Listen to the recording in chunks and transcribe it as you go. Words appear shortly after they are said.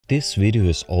This video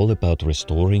is all about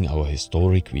restoring our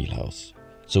historic wheelhouse.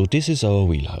 So this is our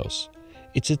wheelhouse.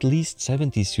 It's at least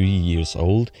 73 years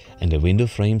old and the window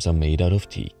frames are made out of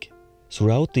teak.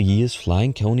 Throughout the years,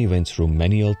 Flying Coney went through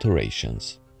many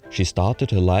alterations. She started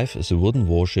her life as a wooden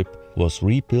warship, was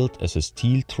rebuilt as a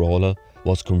steel trawler,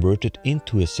 was converted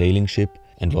into a sailing ship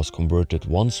and was converted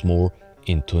once more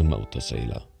into a motor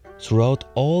sailor. Throughout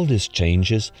all these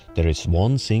changes, there is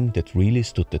one thing that really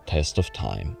stood the test of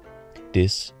time.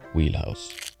 This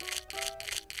wheelhouse.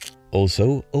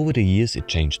 Also, over the years it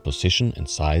changed position and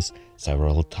size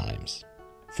several times.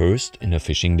 First, in her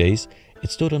fishing days,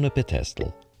 it stood on a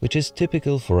pedestal, which is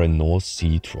typical for a North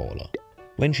Sea trawler.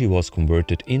 When she was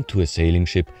converted into a sailing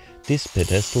ship, this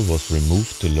pedestal was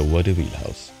removed to lower the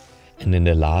wheelhouse. And in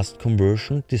the last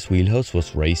conversion, this wheelhouse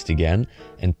was raised again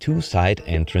and two side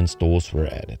entrance doors were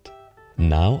added.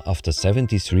 Now, after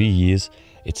 73 years,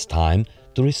 it's time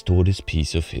to restore this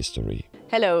piece of history.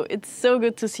 Hello, it's so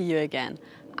good to see you again.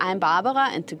 I'm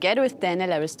Barbara and together with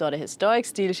Daniel I restored a historic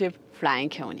steel ship, Flying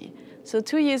Coney. So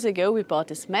 2 years ago we bought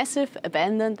this massive,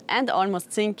 abandoned and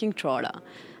almost sinking trawler.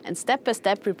 And step by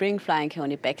step we bring Flying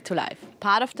Coney back to life.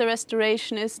 Part of the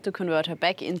restoration is to convert her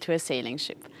back into a sailing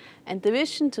ship. And the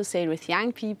vision to sail with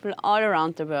young people all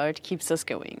around the world keeps us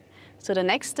going. So the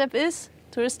next step is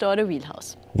to restore the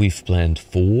wheelhouse. We've planned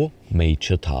 4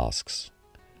 major tasks.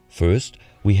 First,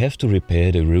 we have to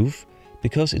repair the roof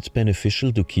because it's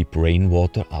beneficial to keep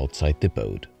rainwater outside the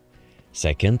boat.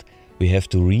 Second, we have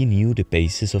to renew the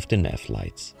bases of the nav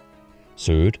lights.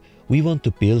 Third, we want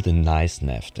to build a nice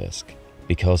nav desk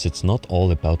because it's not all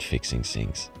about fixing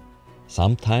things.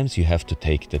 Sometimes you have to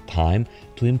take the time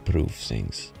to improve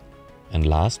things. And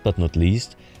last but not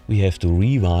least, we have to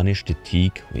re-varnish the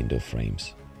teak window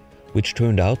frames, which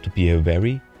turned out to be a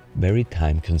very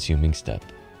time-consuming step.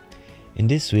 In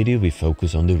this video we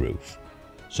focus on the roof.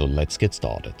 So let's get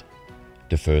started.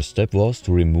 The first step was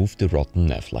to remove the rotten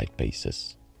nav light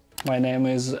bases. My name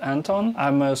is Anton.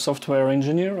 I'm a software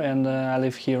engineer and I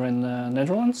live here in the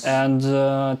Netherlands. And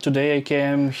today I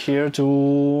came here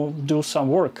to do some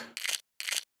work.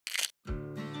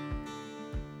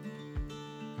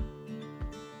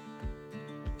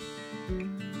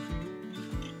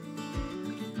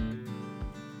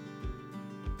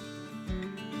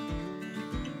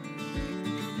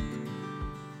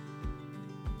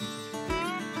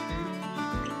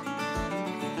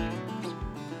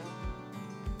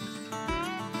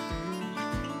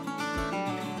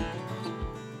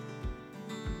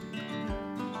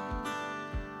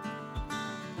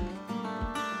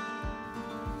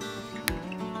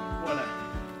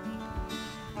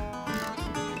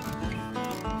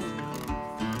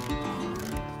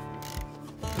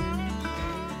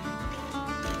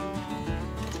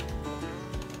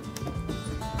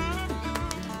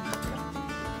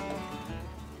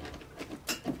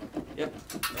 Yep,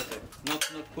 okay.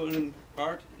 Not pulling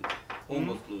hard, it's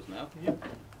almost loose now. Yep.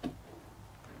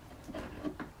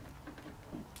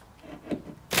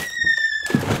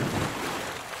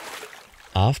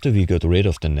 After we got rid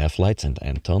of the nav lights and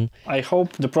Anton, I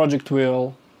hope the project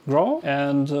will grow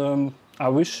and I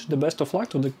wish the best of luck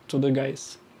to the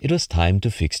guys. it was time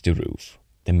to fix the roof.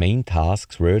 The main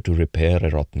tasks were to repair a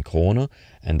rotten corner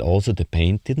and also the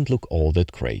paint didn't look all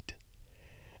that great.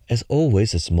 As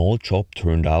always, a small job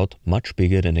turned out much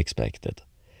bigger than expected.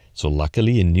 So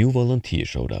luckily a new volunteer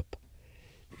showed up.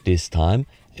 This time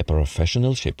a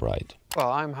professional shipwright.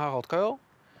 Well, I'm Harald Keul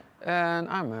and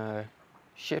I'm a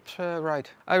shipwright.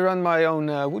 I run my own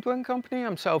woodworking company.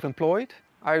 I'm self-employed.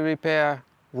 I repair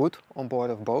wood on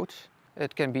board of boats.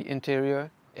 It can be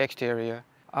interior, exterior.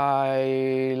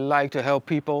 I like to help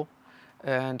people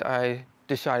and I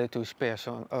decided to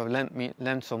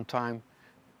lend some time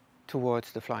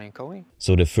towards the Flying Coney.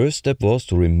 So the first step was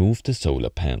to remove the solar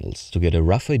panels to get a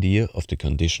rough idea of the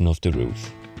condition of the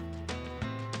roof.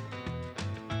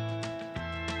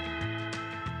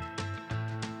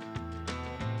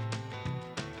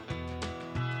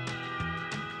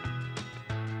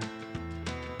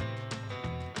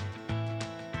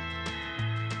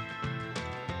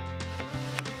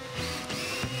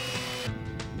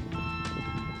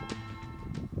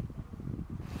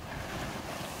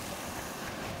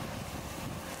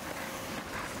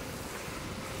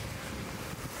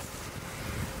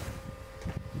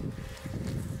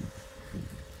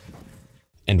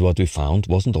 And what we found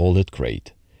wasn't all that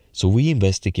great. So we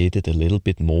investigated a little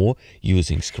bit more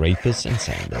using scrapers and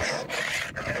sanders.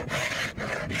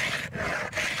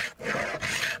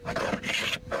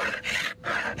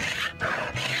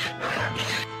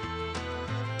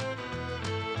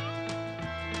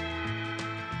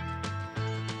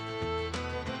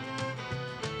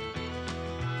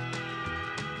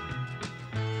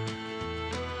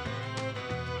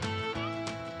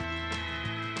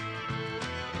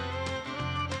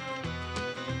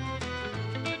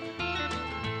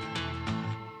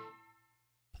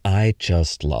 I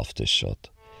just love this shot.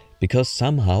 Because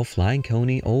somehow Flying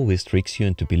Coney always tricks you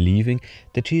into believing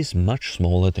that she is much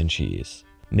smaller than she is.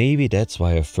 Maybe that's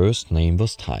why her first name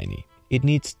was Tiny. It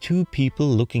needs two people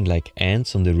looking like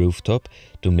ants on the rooftop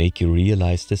to make you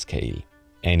realize the scale.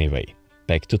 Anyway,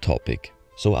 back to topic.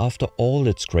 So after all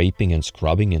that scraping and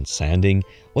scrubbing and sanding,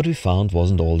 what we found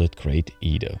wasn't all that great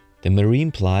either. The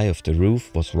marine ply of the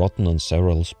roof was rotten on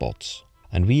several spots,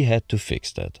 and we had to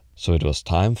fix that. So it was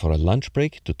time for a lunch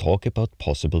break to talk about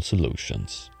possible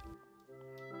solutions.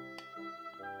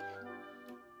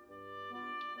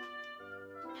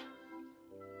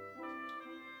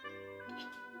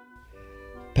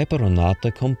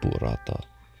 Peperonata con burrata.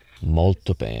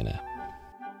 Molto bene.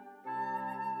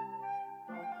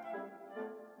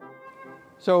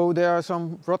 So there are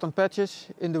some rotten patches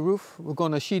in the roof. We're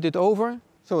gonna sheet it over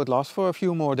so it lasts for a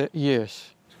few more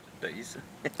years.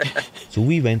 So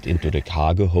we went into the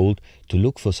cargo hold to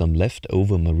look for some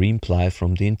leftover marine ply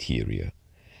from the interior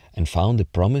and found a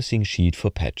promising sheet for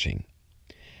patching.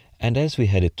 And as we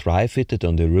had it dry fitted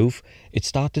on the roof, it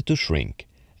started to shrink,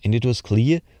 and it was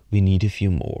clear we need a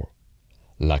few more.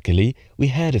 Luckily, we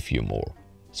had a few more,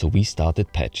 so we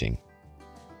started patching.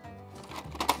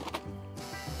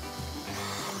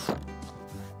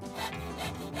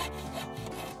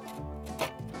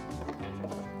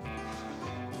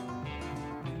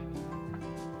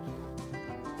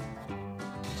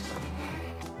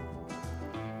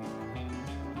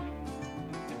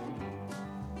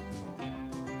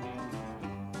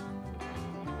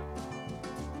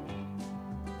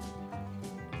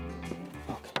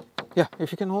 Yeah,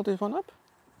 if you can hold this one up.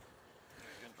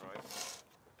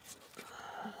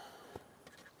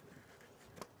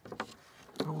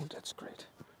 Oh, that's great.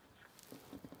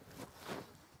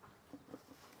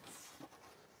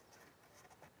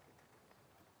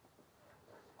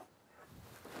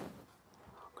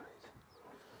 Oh, great.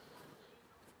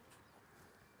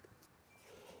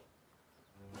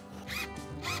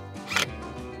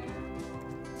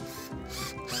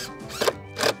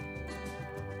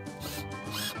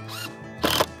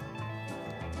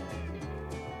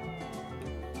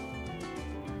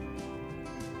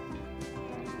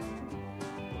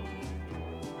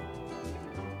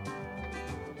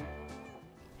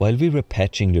 While we were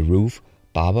patching the roof,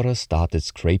 Barbara started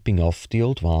scraping off the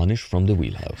old varnish from the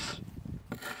wheelhouse.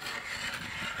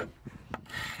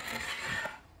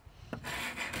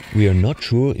 We are not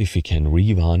sure if we can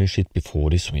re-varnish it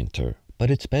before this winter, but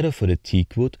it's better for the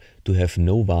teak wood to have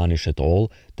no varnish at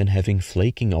all than having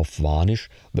flaking off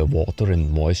varnish where water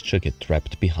and moisture get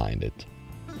trapped behind it.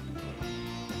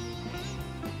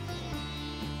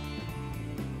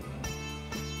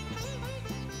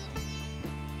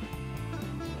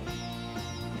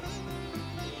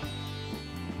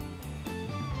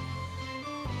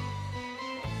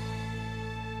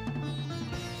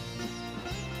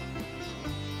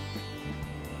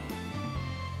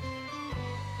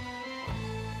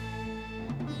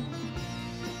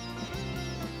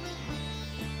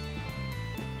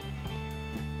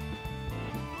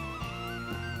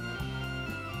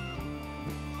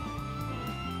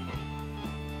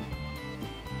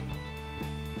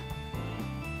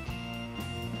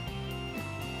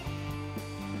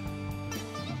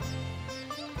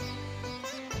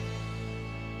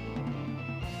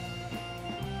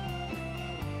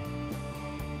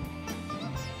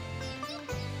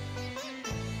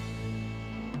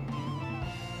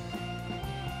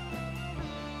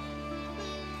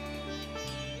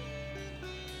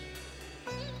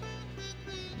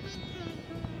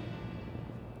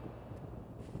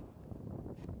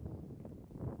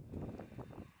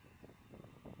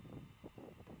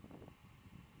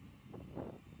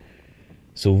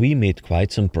 So we made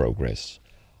quite some progress.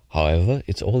 However,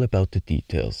 it's all about the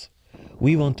details.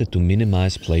 We wanted to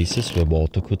minimize places where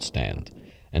water could stand,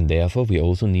 and therefore we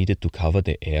also needed to cover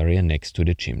the area next to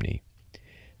the chimney.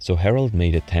 So Harold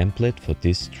made a template for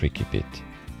this tricky bit.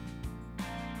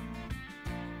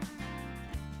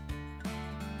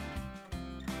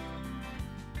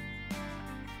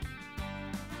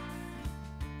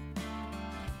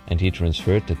 And he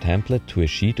transferred the template to a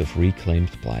sheet of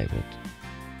reclaimed plywood.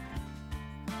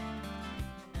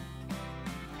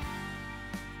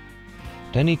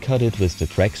 Then he cut it with the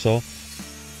track saw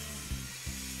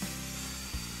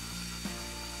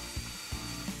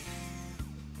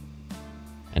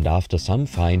and after some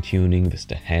fine-tuning with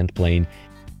the hand plane,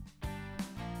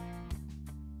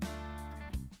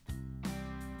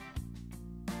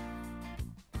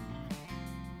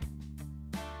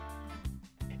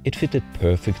 it fitted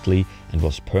perfectly and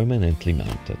was permanently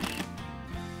mounted.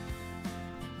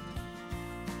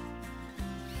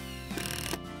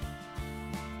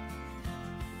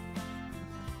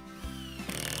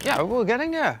 Yeah, we're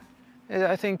getting there.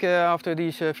 I think after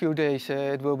these few days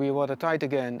it will be watertight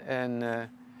again and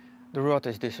the rot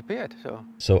has disappeared.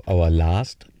 So our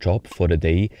last job for the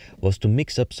day was to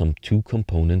mix up some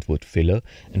 2-component wood filler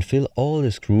and fill all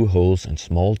the screw holes and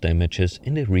small damages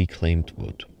in the reclaimed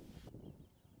wood.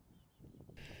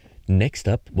 Next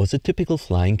up was a typical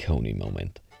Flying Coney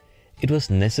moment. It was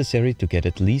necessary to get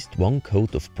at least 1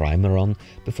 coat of primer on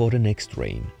before the next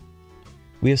rain.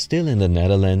 We are still in the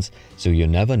Netherlands, so you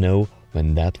never know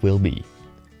when that will be.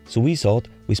 So we thought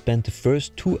we spent the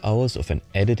first 2 hours of an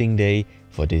editing day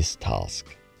for this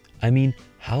task. I mean,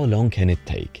 how long can it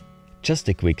take? Just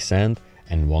a quick sand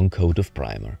and 1 coat of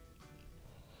primer.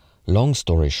 Long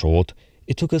story short,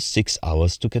 it took us 6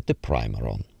 hours to get the primer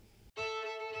on.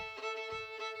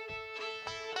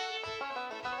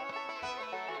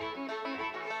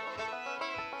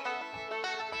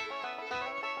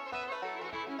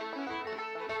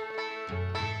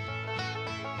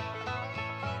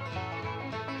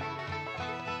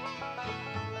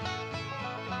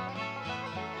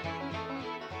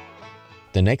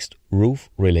 The next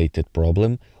roof-related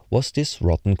problem was this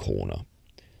rotten corner.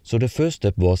 So the first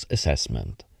step was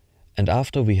assessment. And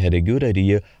after we had a good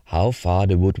idea how far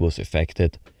the wood was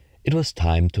affected, it was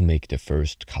time to make the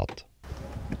first cut.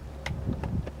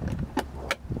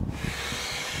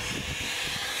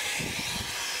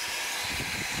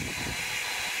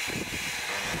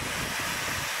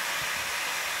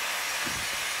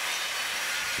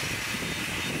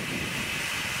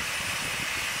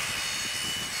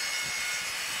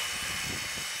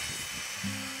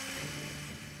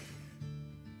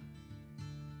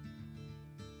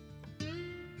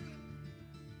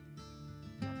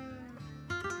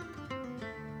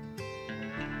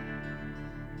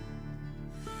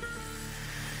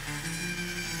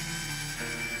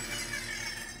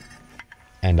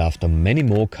 And after many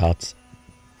more cuts,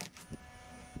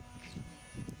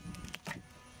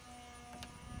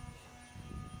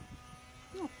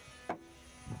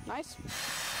 Nice.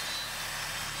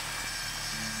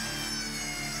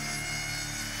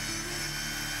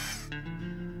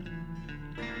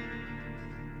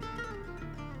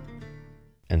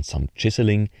 and some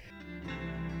chiseling,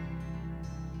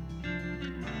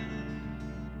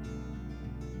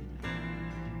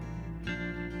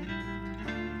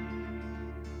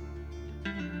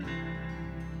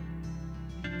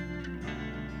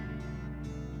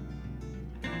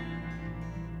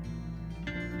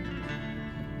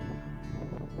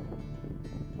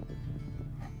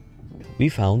 we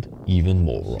found even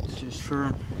more rot. Just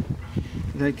firm.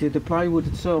 Like the plywood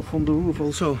itself on the roof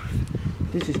also.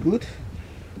 This is good.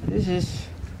 This is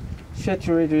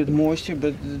saturated with moisture,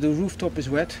 but the rooftop is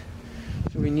wet.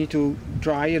 So we need to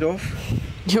dry it off.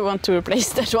 You want to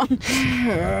replace that one?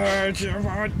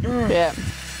 Yeah.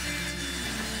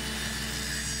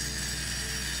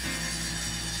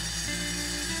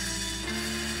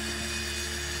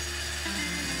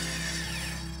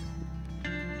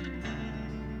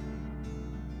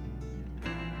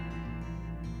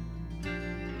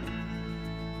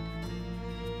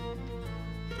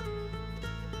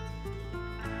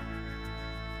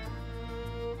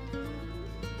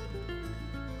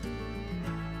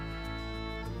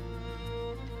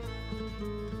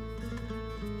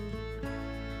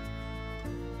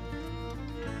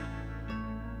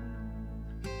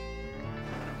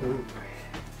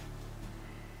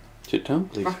 Sit down,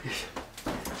 please.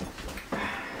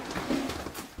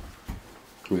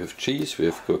 We have cheese, we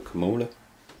have guacamole.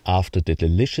 After the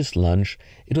delicious lunch,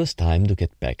 it was time to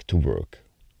get back to work.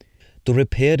 To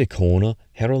repair the corner,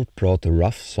 Harold brought a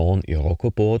rough sawn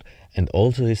Iroko board and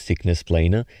also his thickness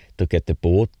planer to get the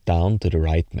board down to the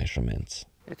right measurements.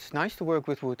 It's nice to work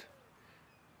with wood.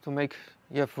 You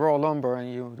have raw lumber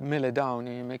and you mill it down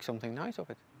and you make something nice of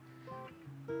it.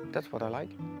 That's what I like.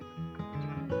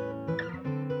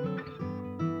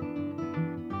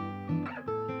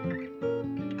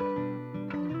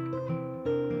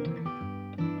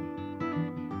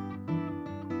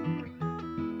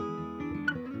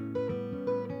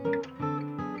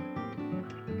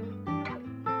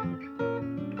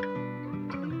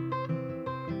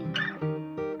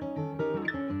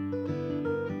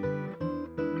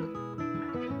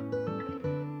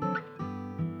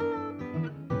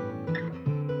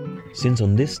 Since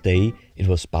on this day it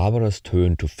was Barbara's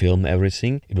turn to film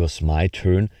everything, it was my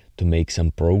turn to make some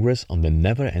progress on the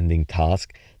never-ending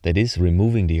task that is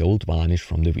removing the old varnish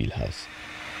from the wheelhouse.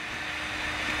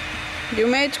 You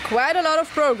made quite a lot of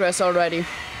progress already.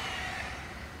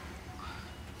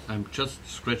 I'm just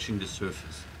scratching the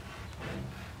surface.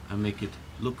 I make it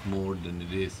look more than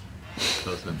it is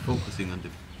because I'm focusing on the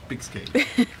big scale.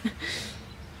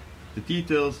 The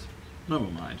details Never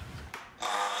mind.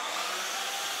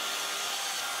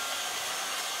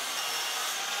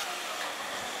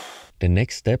 The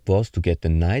next step was to get the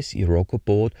nice Iroko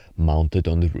board mounted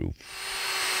on the roof.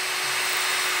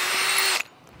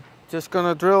 Just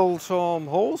gonna drill some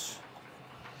holes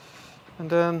and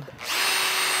then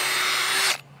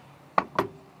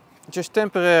just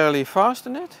temporarily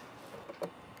fasten it.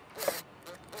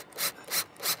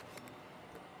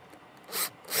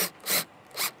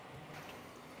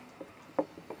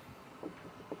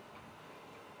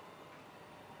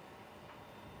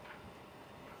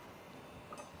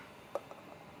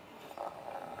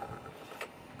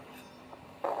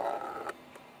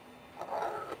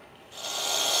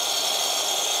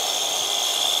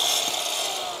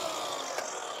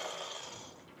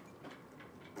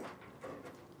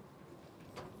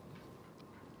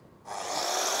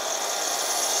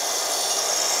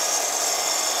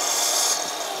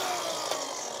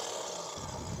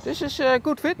 This is a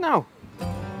good fit now.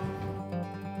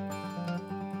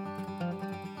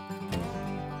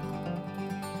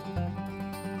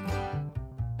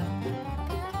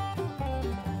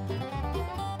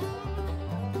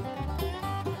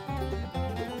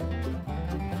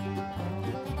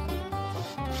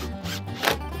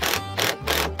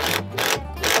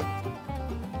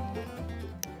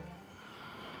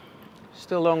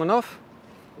 Still long enough.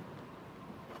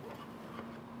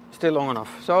 Still long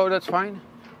enough, so that's fine.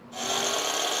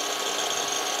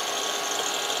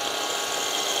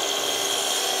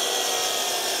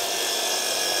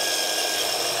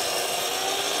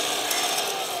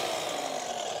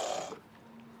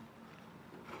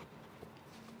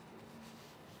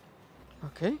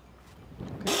 Okay.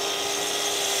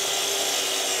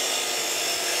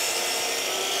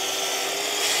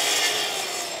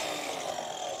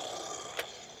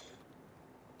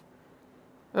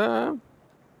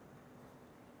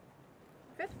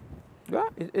 Fit? Yeah,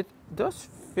 it does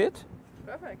fit.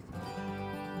 Perfect.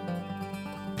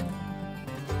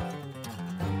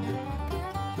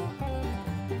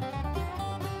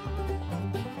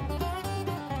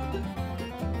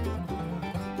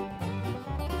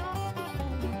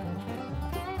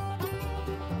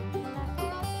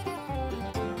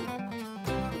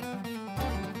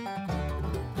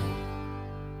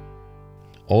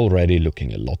 Already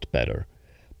looking a lot better,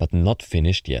 but not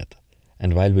finished yet.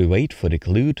 And while we wait for the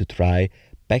glue to dry,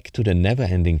 back to the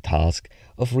never-ending task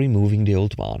of removing the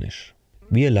old varnish.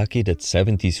 We are lucky that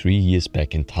 73 years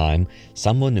back in time,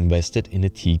 someone invested in a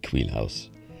teak wheelhouse.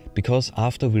 Because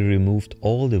after we removed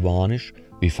all the varnish,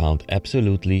 we found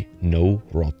absolutely no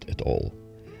rot at all.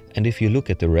 And if you look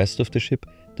at the rest of the ship,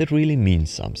 that really means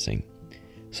something.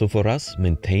 So for us,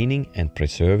 maintaining and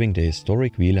preserving the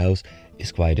historic wheelhouse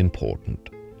is quite important.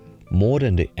 More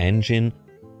than the engine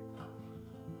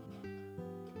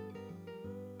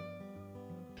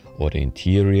or the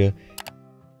interior,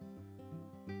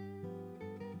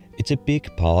 it's a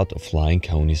big part of Flying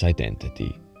Coney's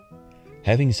identity.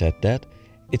 Having said that,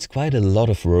 it's quite a lot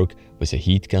of work with a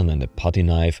heat gun and a putty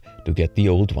knife to get the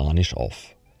old varnish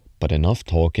off. But enough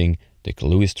talking, the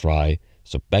glue is dry,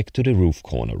 so back to the roof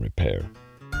corner repair.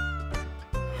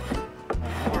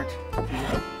 Hard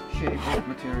shape of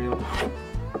material.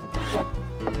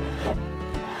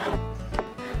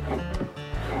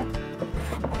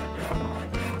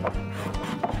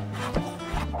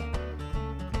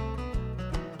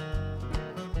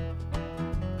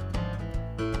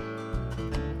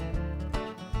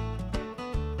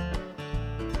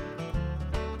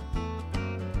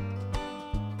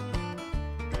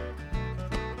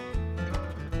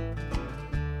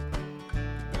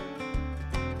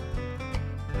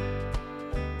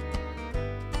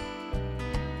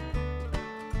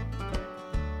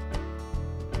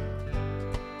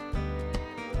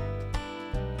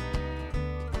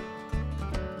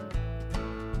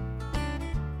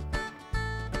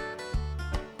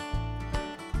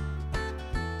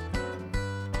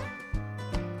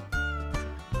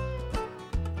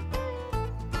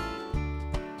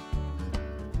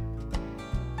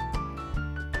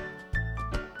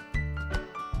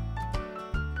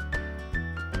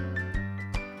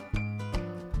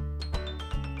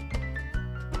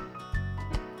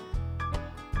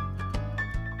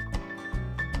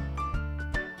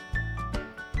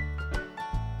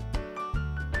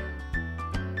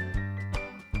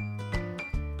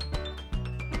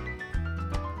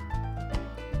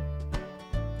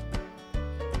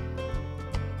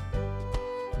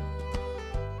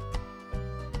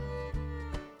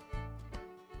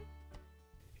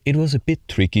 It was a bit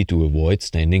tricky to avoid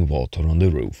standing water on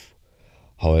the roof.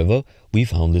 However, we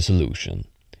found a solution.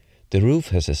 The roof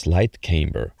has a slight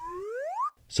camber.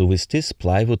 So with these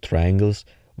plywood triangles,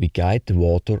 we guide the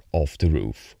water off the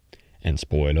roof. And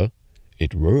spoiler,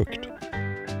 it worked.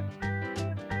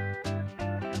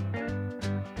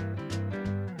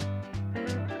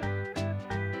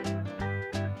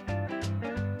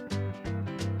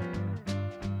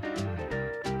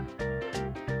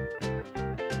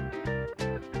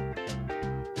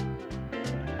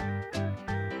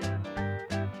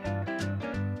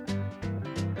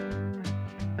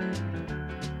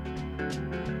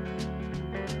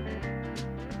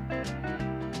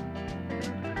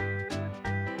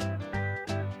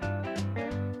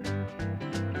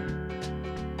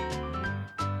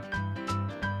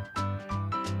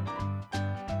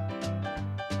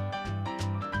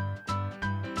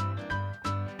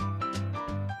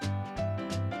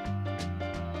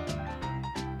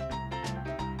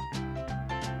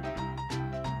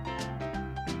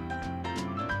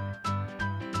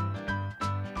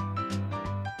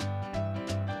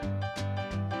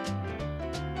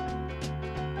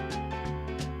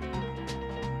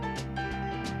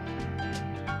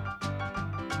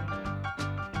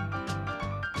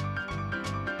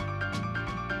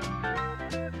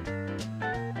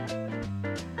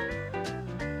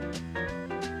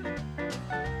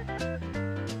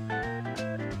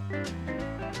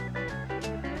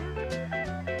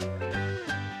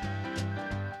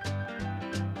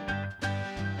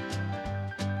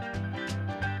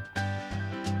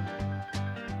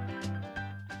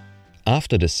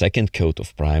 After the second coat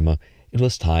of primer, it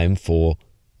was time for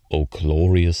oh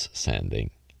glorious sanding.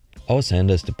 Our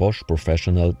sander is the Bosch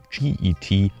Professional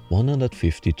GET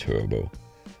 150 Turbo,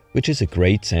 which is a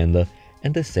great sander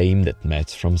and the same that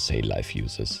Mats from Sail Life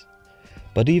uses.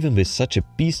 But even with such a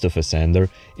beast of a sander,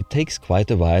 it takes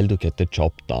quite a while to get the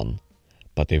job done.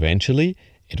 But eventually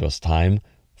it was time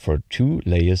for 2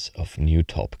 layers of new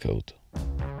top coat.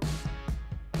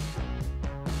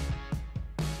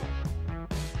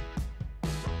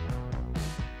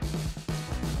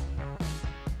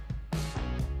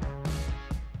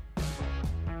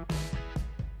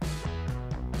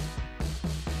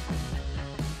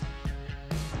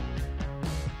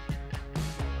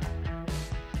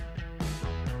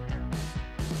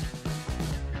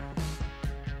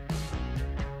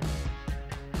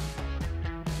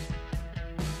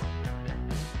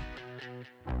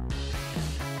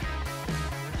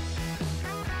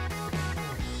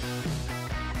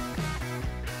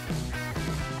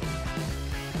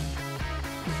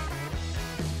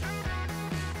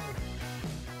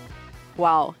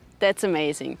 Wow, that's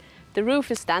amazing. The roof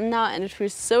is done now and it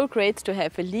feels so great to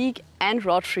have a leak and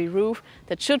rot-free roof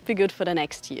that should be good for the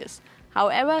next years.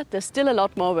 However, there's still a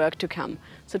lot more work to come.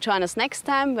 So join us next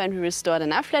time when we restore the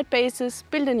enough flat bases,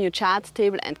 build a new chart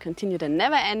table and continue the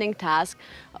never-ending task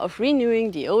of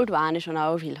renewing the old varnish on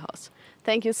our wheelhouse.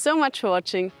 Thank you so much for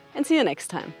watching and see you next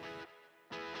time.